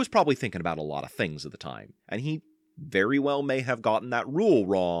 Nick was probably thinking about a lot of things at the time, and he very well may have gotten that rule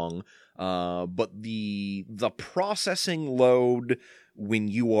wrong, but the processing load when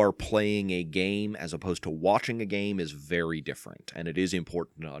you are playing a game as opposed to watching a game is very different, and it is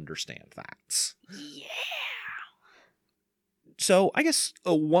important to understand that. Yeah. So I guess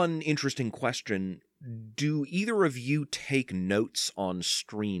one interesting question, do either of you take notes on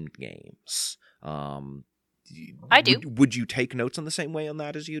streamed games? I do. Would you take notes on the same way on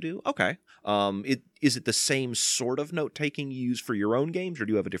that as you do? Okay. Is it the same sort of note-taking you use for your own games, or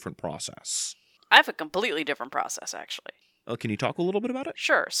do you have a different process? I have a completely different process, actually. Can you talk a little bit about it?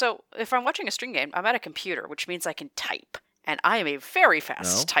 Sure. So if I'm watching a stream game, I'm at a computer, which means I can type. And I am a very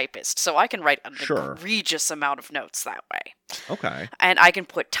fast typist, so I can write an egregious amount of notes that way. Okay. And I can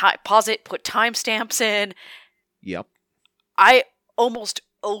pause it, put timestamps in. Yep. I almost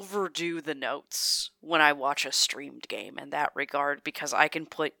overdo the notes when I watch a streamed game in that regard, because I can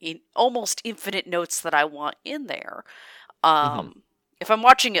put in almost infinite notes that I want in there. If I'm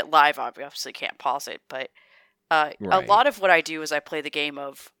watching it live, I obviously can't pause it, but a lot of what I do is I play the game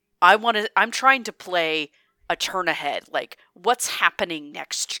of, I'm trying to play a turn ahead, like what's happening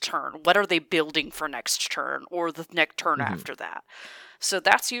next turn, what are they building for next turn or the next turn after that. So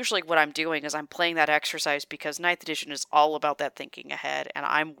that's usually what I'm doing, is I'm playing that exercise, because 9th edition is all about that thinking ahead, and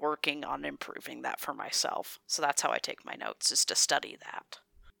I'm working on improving that for myself. So that's how I take my notes, is to study that.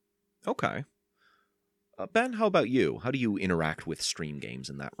 Okay. Ben, how about you? How do you interact with stream games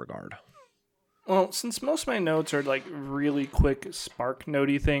in that regard? Well, since most of my notes are like really quick spark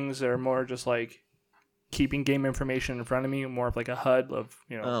notey things that are more just like keeping game information in front of me, more of like a HUD of,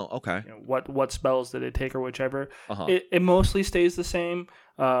 what spells did it take or whichever. It mostly stays the same.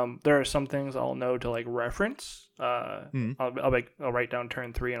 There are some things I'll know to like reference. I'll write down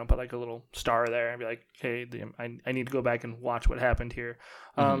turn 3 and I'll put like a little star there and be like, hey, I need to go back and watch what happened here.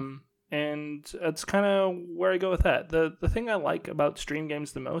 And that's kind of where I go with that. The thing I like about stream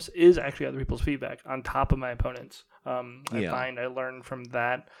games the most is actually other people's feedback on top of my opponents. I find I learn from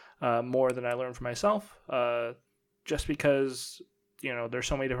that more than I learn from myself, just because, there's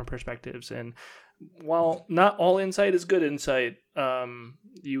so many different perspectives. And while not all insight is good insight,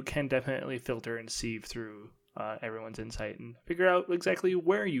 you can definitely filter and sieve through everyone's insight and figure out exactly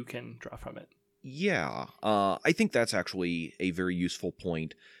where you can draw from it. Yeah, I think that's actually a very useful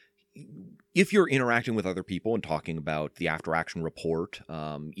point. If you're interacting with other people and talking about the after-action report,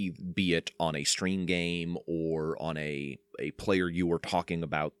 be it on a stream game or on a player you were talking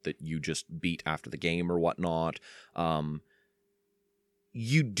about that you just beat after the game or whatnot,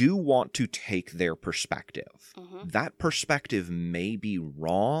 you do want to take their perspective. That perspective may be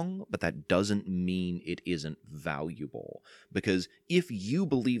wrong, but that doesn't mean it isn't valuable. Because if you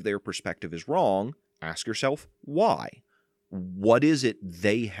believe their perspective is wrong, ask yourself why. What is it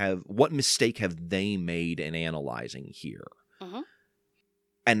what mistake have they made in analyzing here?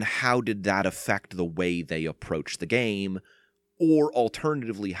 And how did that affect the way they approach the game? Or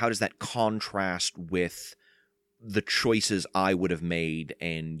alternatively, how does that contrast with the choices I would have made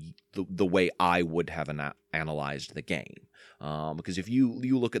and the way I would have analyzed the game? Because if you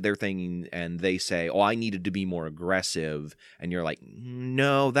look at their thing and they say, oh, I needed to be more aggressive, and you're like,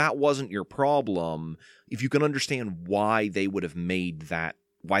 no, that wasn't your problem. If you can understand why they would have made that,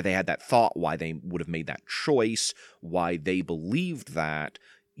 why they had that thought, why they would have made that choice, why they believed that,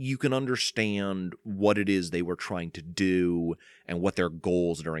 you can understand what it is they were trying to do and what their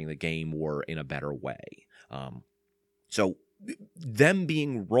goals during the game were in a better way. So them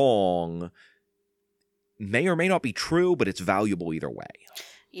being wrong may or may not be true, but it's valuable either way.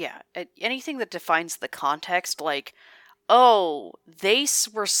 Yeah, anything that defines the context, like, oh, they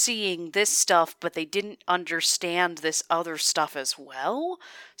were seeing this stuff, but they didn't understand this other stuff as well.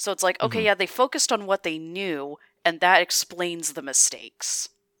 So it's like, okay, yeah, they focused on what they knew, and that explains the mistakes.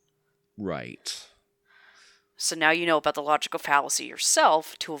 Right. So now you know about the logical fallacy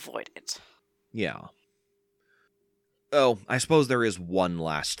yourself to avoid it. Yeah. Oh, I suppose there is one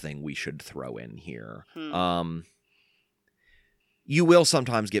last thing we should throw in here. You will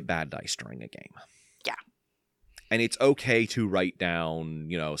sometimes get bad dice during a game. Yeah. And it's okay to write down,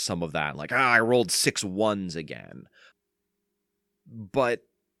 some of that, like, I rolled 6 1s again. But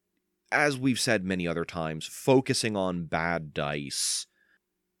as we've said many other times, focusing on bad dice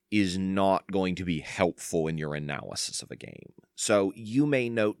is not going to be helpful in your analysis of a game. So you may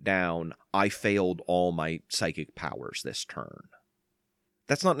note down, I failed all my psychic powers this turn.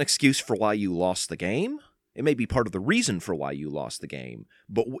 That's not an excuse for why you lost the game. It may be part of the reason for why you lost the game.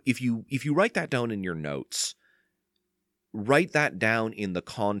 But if you write that down in your notes, write that down in the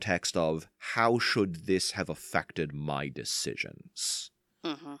context of how should this have affected my decisions.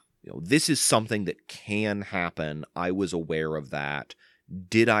 Mm-hmm. This is something that can happen. I was aware of that.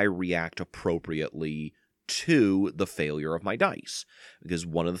 Did I react appropriately to the failure of my dice? Because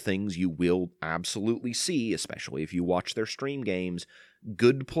one of the things you will absolutely see, especially if you watch their stream games,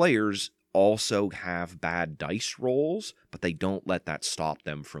 good players also have bad dice rolls, but they don't let that stop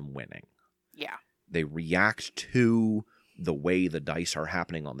them from winning. Yeah. They react to the way the dice are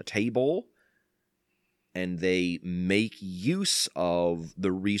happening on the table, and they make use of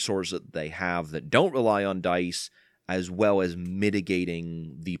the resources that they have that don't rely on dice, as well as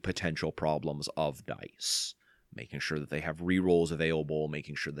mitigating the potential problems of dice. Making sure that they have rerolls available,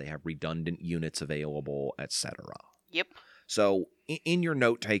 making sure they have redundant units available, etc. Yep. So, in your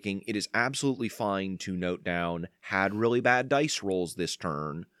note-taking, it is absolutely fine to note down, had really bad dice rolls this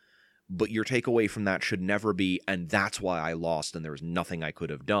turn, but your takeaway from that should never be, and that's why I lost and there was nothing I could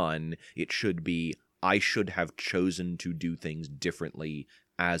have done. It should be, I should have chosen to do things differently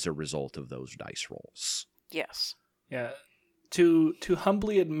as a result of those dice rolls. Yes. Yeah. To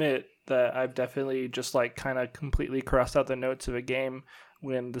humbly admit that I've definitely just kind of completely crossed out the notes of a game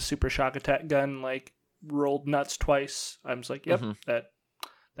when the super shock attack gun rolled nuts twice. I was like, yep, that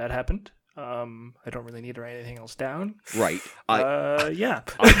happened. I don't really need to write anything else down. Right. Yeah.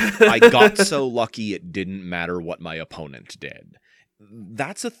 I got so lucky it didn't matter what my opponent did.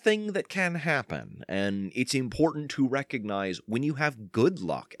 That's a thing that can happen, and it's important to recognize when you have good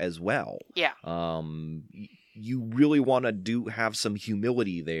luck as well. Yeah. You really want to have some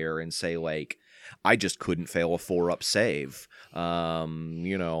humility there and say, I just couldn't fail a 4-up save.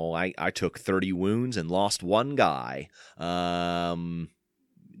 I took 30 wounds and lost one guy.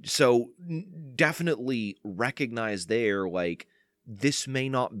 So definitely recognize there, this may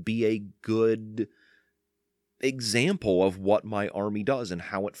not be a good example of what my army does and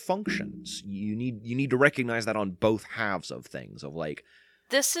how it functions. You need to recognize that on both halves of things, of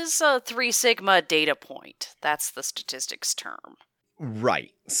this is a 3 Sigma data point. That's the statistics term.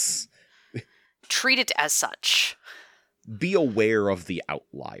 Right. Treat it as such. Be aware of the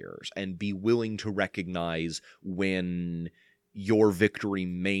outliers and be willing to recognize when your victory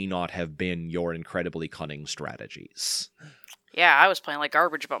may not have been your incredibly cunning strategies. Yeah, I was playing like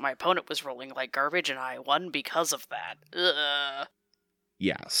garbage, but my opponent was rolling like garbage, and I won because of that. Ugh.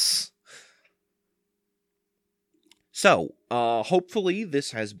 Yes. So, hopefully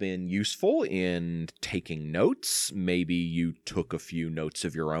this has been useful in taking notes. Maybe you took a few notes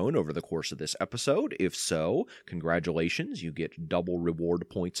of your own over the course of this episode. If so, congratulations, you get double reward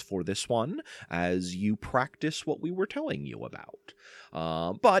points for this one as you practice what we were telling you about.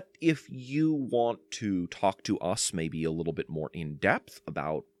 But if you want to talk to us maybe a little bit more in depth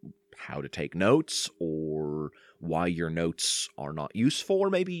about how to take notes or why your notes are not useful,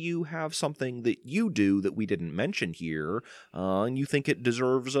 or maybe you have something that you do that we didn't mention here and you think it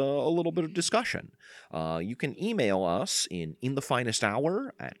deserves a little bit of discussion, you can email us in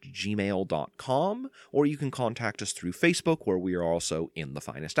thefinesthour@gmail.com, or you can contact us through Facebook, where we are also In the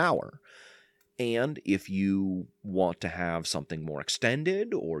Finest Hour. And if you want to have something more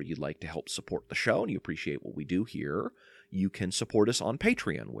extended, or you'd like to help support the show and you appreciate what we do here, you can support us on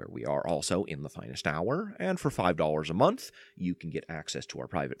Patreon, where we are also In the Finest Hour. And for $5 a month, you can get access to our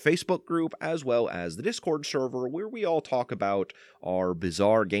private Facebook group, as well as the Discord server, where we all talk about our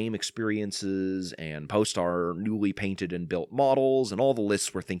bizarre game experiences and post our newly painted and built models and all the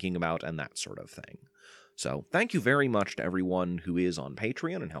lists we're thinking about and that sort of thing. So thank you very much to everyone who is on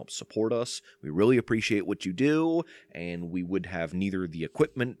Patreon and helps support us. We really appreciate what you do, and we would have neither the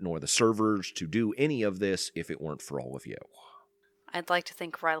equipment nor the servers to do any of this if it weren't for all of you. I'd like to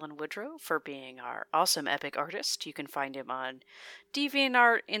thank Rylan Woodrow for being our awesome epic artist. You can find him on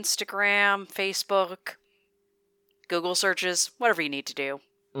DeviantArt, Instagram, Facebook, Google searches, whatever you need to do.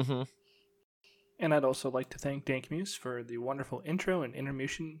 Mm-hmm. And I'd also like to thank Dankmuse for the wonderful intro and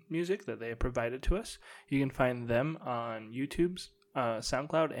intermission music that they have provided to us. You can find them on YouTube's,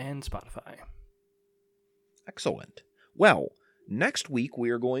 SoundCloud, and Spotify. Excellent. Well, next week we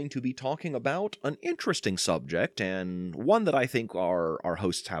are going to be talking about an interesting subject, and one that I think our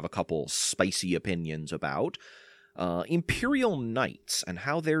hosts have a couple spicy opinions about. Imperial Knights and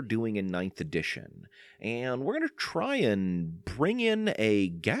how they're doing in 9th edition. And we're going to try and bring in a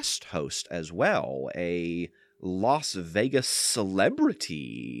guest host as well, a Las Vegas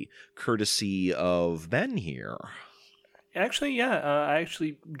celebrity, courtesy of Ben here. Actually, yeah. I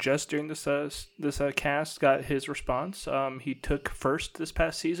actually just during this cast got his response. He took first this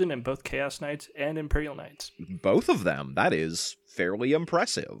past season in both Chaos Knights and Imperial Knights. Both of them. That is fairly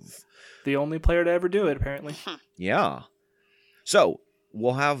impressive. The only player to ever do it, apparently. Yeah. So,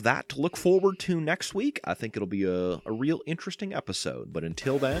 we'll have that to look forward to next week. I think it'll be a real interesting episode. But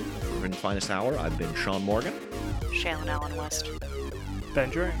until then, for In Finest Hour, I've been Sean Morgan. Shannon Allen West. Ben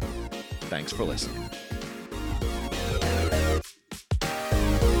Drury. Thanks for listening.